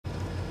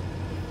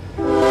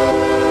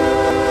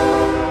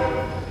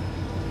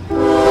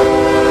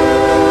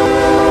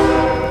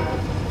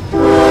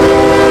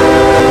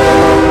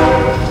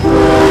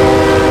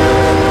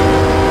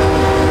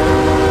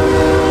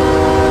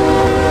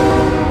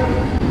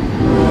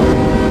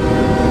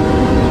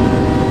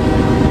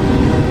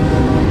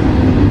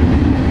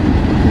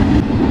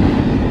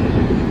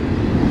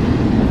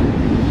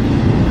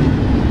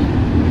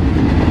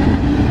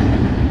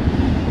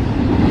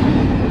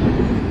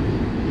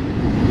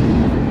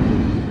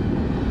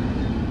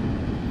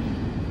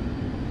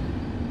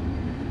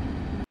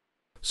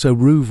So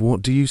Ruv,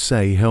 what do you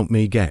say help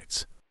me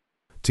get?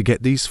 To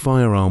get these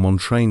firearm on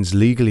trains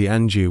legally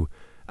and you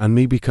and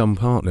me become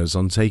partners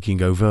on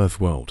taking over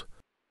Earthworld.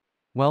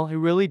 Well, I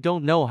really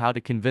don't know how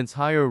to convince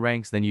higher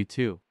ranks than you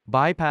to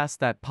bypass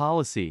that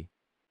policy.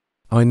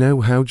 I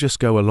know how, just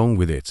go along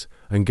with it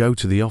and go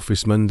to the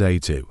office Monday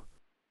to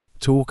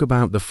talk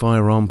about the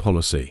firearm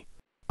policy.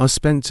 I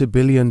spent $1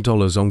 billion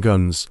on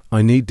guns,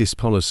 I need this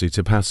policy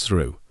to pass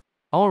through.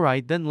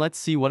 Alright then, let's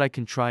see what I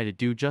can try to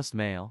do. Just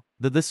mail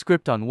the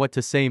script on what to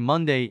say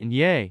Monday and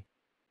yay.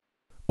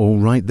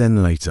 Alright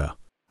then, later.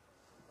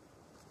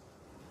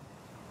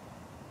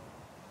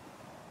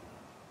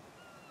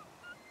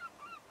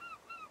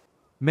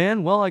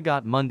 Man, well, I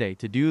got Monday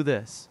to do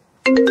this.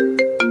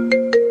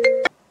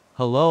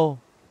 Hello?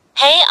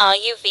 Hey,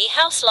 RUV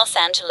House Los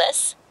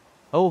Angeles.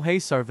 Oh hey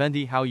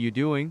Sarvendi, how you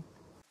doing?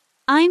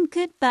 I'm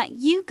good, but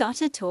you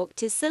gotta talk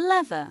to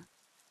Saleva.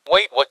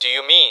 Wait, what do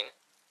you mean?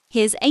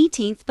 His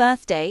 18th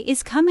birthday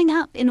is coming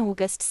up in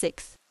August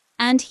 6th,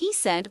 and he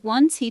said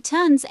once he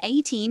turns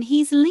 18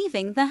 he's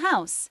leaving the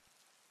house.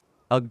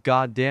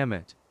 God damn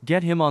it.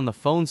 Get him on the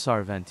phone,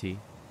 Sarventi.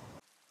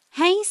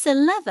 Hey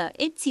Saleva,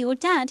 it's your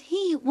dad,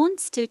 he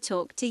wants to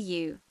talk to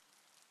you.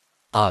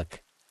 Ugh.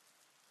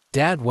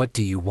 Dad, what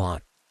do you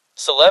want?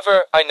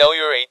 Celever, I know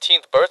your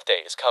 18th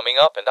birthday is coming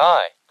up and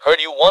I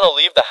heard you want to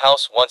leave the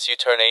house once you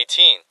turn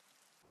 18.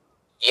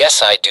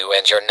 Yes, I do,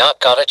 and you're not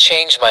gonna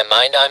change my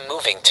mind. I'm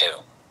moving to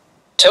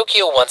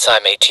Tokyo once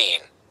I'm 18.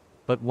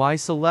 But why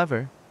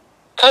Celever?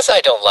 'Cause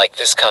I don't like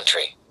this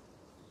country.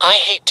 I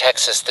hate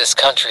Texas. This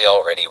country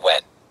already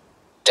went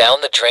down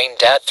the drain.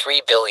 Dad,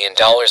 $3 billion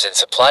in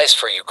supplies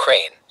for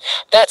Ukraine.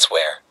 That's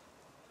where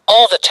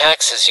all the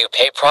taxes you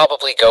pay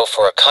probably go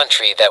for a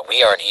country that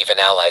we aren't even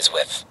allies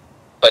with.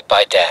 But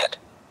bye, Dad.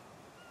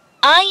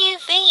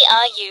 RUV,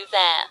 are you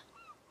there?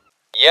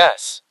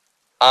 Yes,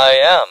 I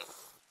am.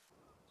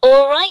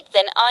 Alright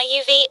then,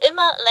 RUV,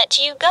 let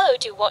you go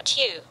do what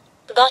you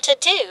gotta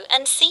do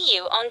and see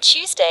you on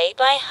Tuesday.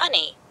 Bye,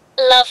 honey.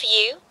 Love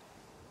you.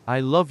 I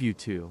love you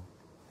too.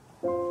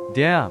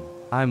 Damn,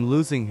 I'm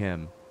losing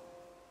him.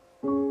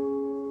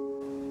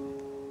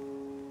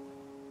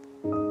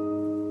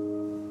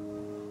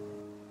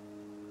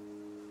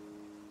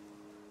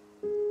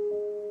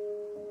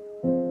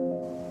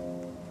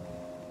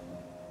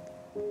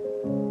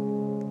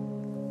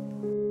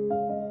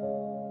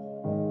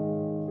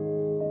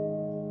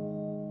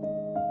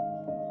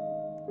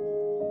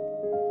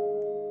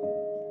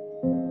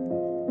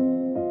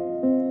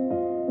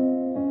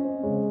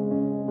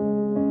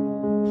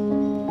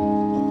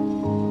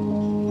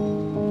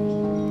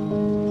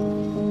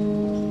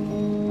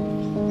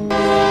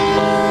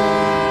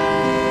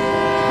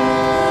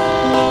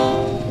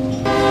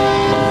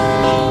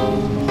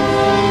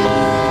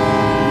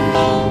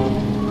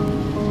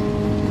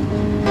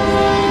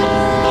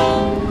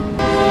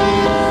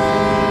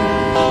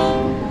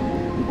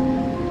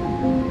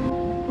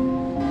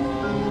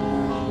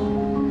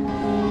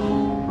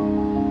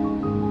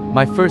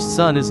 My first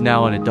son is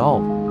now an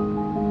adult.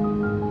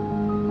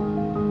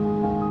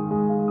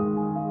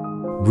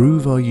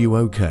 Ruv, are you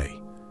okay?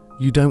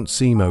 You don't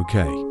seem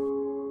okay.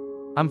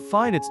 I'm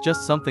fine, it's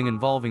just something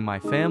involving my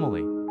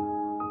family.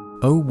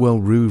 Oh well,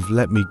 Ruv,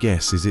 let me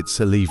guess, is it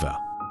Saleva?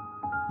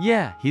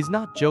 Yeah, he's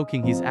not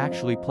joking, he's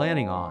actually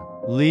planning on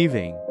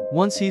leaving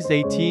once he's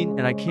 18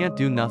 and I can't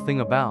do nothing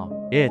about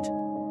it.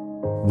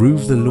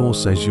 Ruv, the law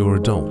says you're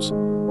adult,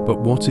 but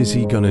what is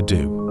he gonna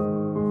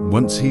do?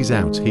 Once he's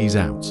out, he's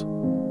out.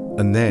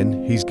 And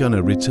then he's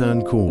gonna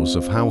return calls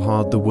of how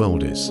hard the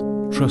world is.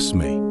 Trust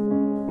me.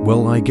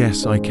 Well, I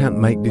guess I can't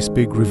make this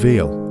big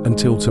reveal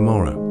until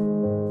tomorrow.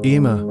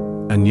 Irma,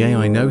 and yeah,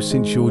 I know,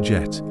 since your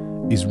jet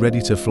is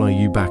ready to fly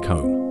you back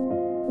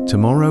home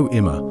tomorrow,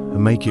 Irma,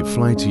 and make it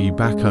fly to you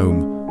back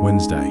home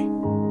Wednesday.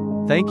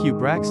 Thank you,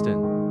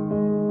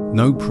 Braxton.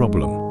 No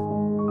problem.